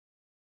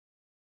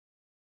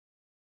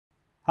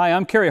Hi,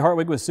 I'm Kerry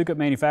Hartwig with Sukup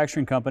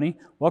Manufacturing Company.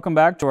 Welcome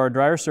back to our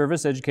dryer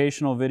service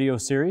educational video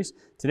series.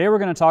 Today we're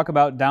going to talk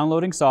about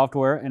downloading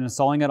software and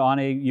installing it on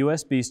a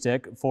USB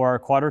stick for our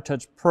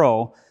QuadraTouch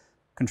Pro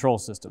control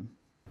system.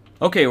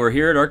 Okay, we're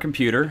here at our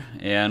computer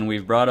and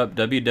we've brought up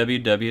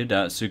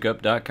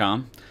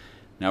www.sukup.com.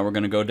 Now we're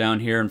going to go down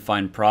here and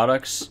find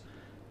products,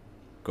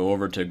 go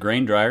over to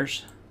grain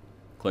dryers,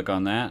 click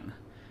on that.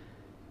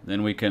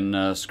 Then we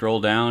can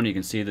scroll down. You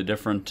can see the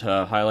different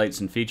highlights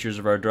and features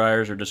of our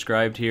dryers are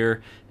described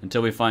here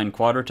until we find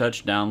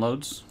QuadraTouch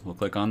downloads. We'll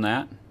click on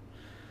that.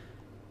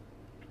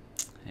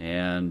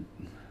 And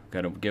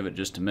got to give it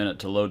just a minute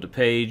to load the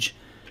page.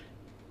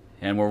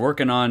 And we're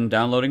working on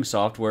downloading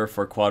software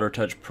for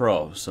QuadraTouch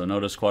Pro. So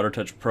notice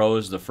QuadraTouch Pro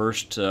is the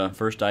first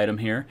item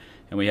here.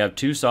 And we have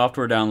two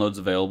software downloads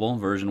available,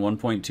 version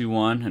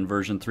 1.21 and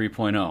version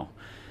 3.0.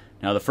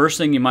 Now the first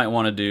thing you might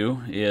want to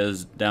do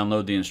is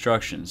download the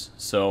instructions.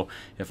 So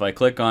if I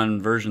click on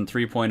version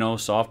 3.0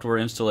 software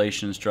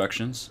installation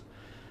instructions,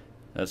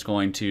 that's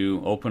going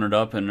to open it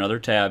up in another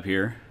tab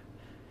here.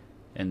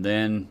 And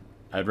then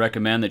I'd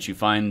recommend that you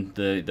find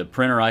the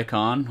printer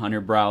icon on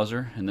your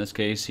browser, in this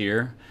case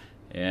here,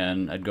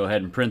 and I'd go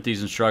ahead and print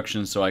these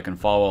instructions so I can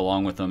follow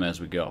along with them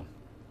as we go.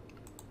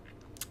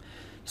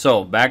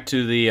 So back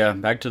to the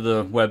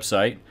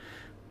website.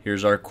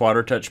 Here's our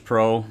QuadraTouch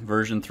Pro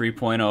version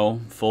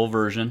 3.0 full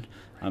version.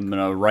 I'm going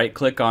to right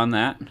click on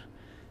that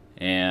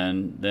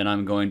and then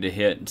I'm going to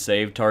hit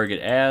Save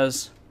Target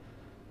As,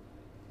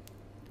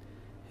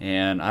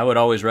 and I would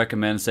always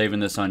recommend saving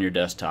this on your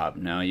desktop.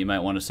 Now you might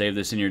want to save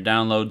this in your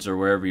downloads or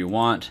wherever you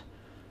want,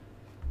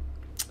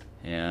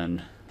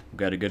 and we've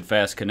got a good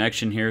fast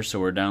connection here, so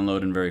we're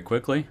downloading very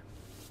quickly.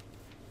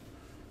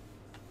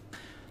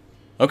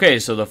 Okay,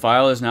 so the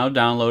file is now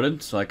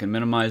downloaded, so I can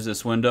minimize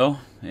this window,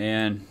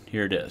 and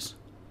here it is.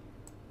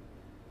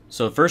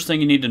 So the first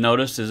thing you need to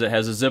notice is it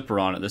has a zipper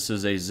on it. This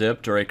is a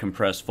zipped or a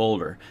compressed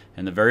folder,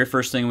 and the very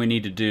first thing we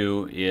need to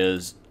do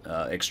is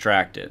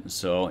extract it.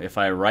 So if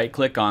I right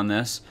click on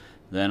this,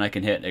 then I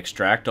can hit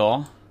Extract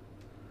All,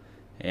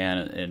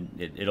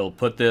 and it'll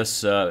put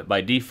this by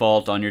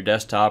default on your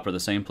desktop or the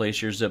same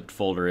place your zipped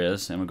folder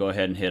is, and we'll go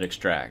ahead and hit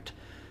Extract.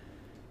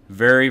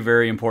 Very,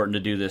 very important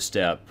to do this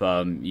step.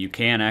 You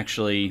can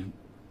actually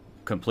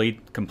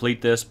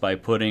complete this by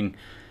putting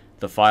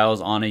the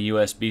files on a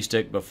USB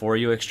stick before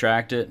you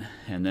extract it,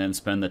 and then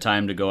spend the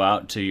time to go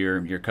out to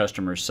your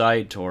customer's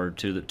site or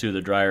to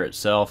the dryer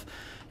itself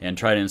and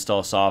try to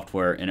install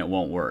software, and it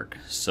won't work.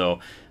 So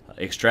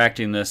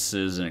extracting this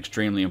is an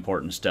extremely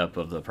important step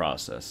of the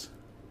process.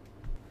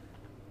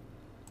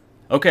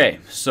 Okay,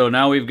 so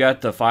now we've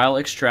got the file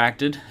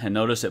extracted, and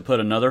notice it put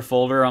another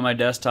folder on my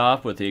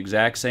desktop with the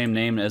exact same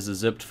name as the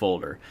zipped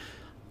folder.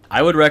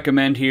 I would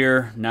recommend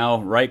here now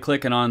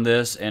right-clicking on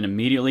this and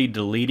immediately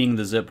deleting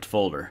the zipped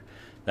folder.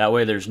 That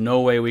way there's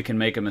no way we can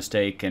make a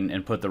mistake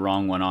and put the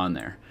wrong one on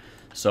there.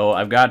 So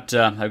I've got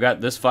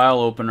this file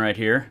open right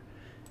here,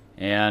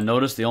 and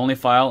notice the only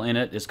file in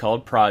it is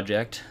called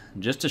Project.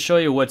 Just to show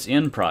you what's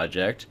in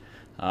Project,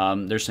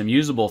 there's some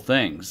usable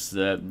things.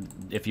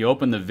 If you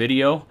open the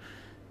video,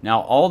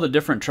 now all the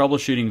different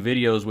troubleshooting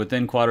videos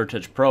within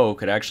QuadraTouch Pro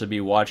could actually be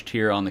watched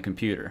here on the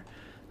computer.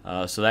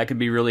 So that could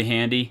be really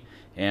handy.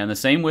 And the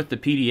same with the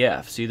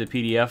PDF. See the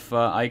PDF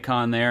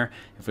icon there?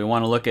 If we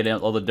want to look at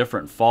all the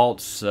different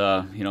faults,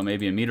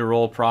 maybe a meter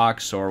roll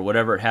procs or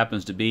whatever it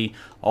happens to be,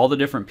 all the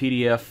different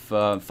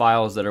PDF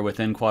files that are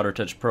within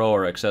QuadraTouch Pro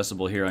are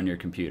accessible here on your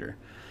computer.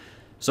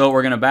 So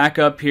we're going to back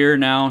up here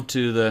now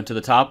to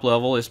the top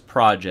level is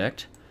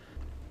Project.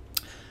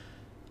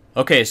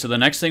 Okay, so the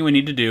next thing we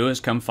need to do is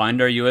come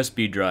find our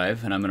USB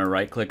drive, and I'm going to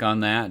right click on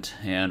that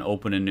and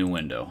open a new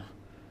window.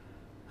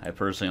 I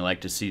personally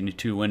like to see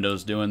two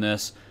windows doing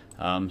this.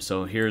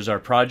 So here's our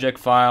project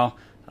file.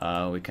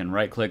 We can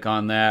right click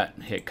on that,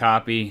 hit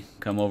copy,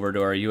 come over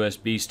to our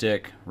USB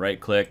stick, right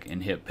click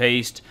and hit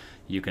paste.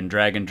 You can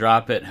drag and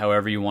drop it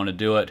however you want to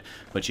do it,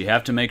 but you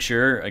have to make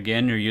sure,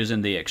 again, you're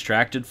using the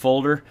extracted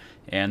folder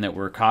and that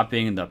we're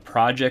copying the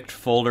project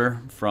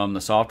folder from the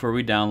software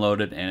we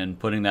downloaded and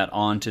putting that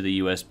onto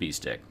the USB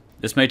stick.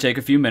 This may take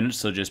a few minutes,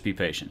 so just be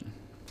patient.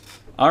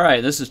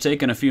 Alright, this has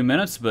taken a few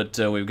minutes, but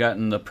we've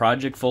gotten the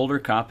project folder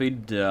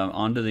copied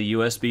onto the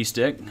USB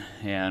stick,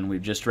 and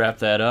we've just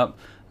wrapped that up.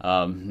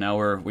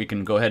 Now we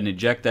can go ahead and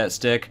eject that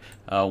stick.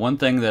 One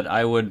thing that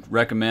I would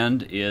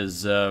recommend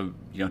is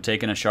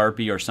taking a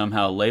Sharpie or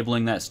somehow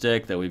labeling that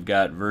stick that we've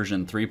got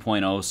version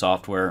 3.0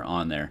 software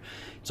on there.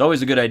 It's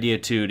always a good idea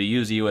too to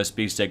use a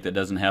USB stick that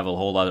doesn't have a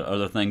whole lot of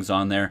other things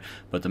on there,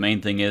 but the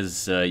main thing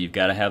is you've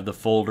got to have the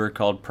folder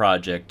called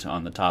Project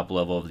on the top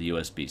level of the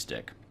USB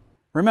stick.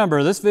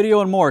 Remember, this video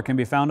and more can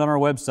be found on our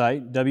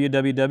website,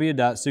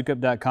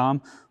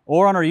 www.sukup.com,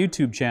 or on our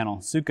YouTube channel,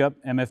 Sukup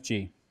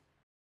MFG.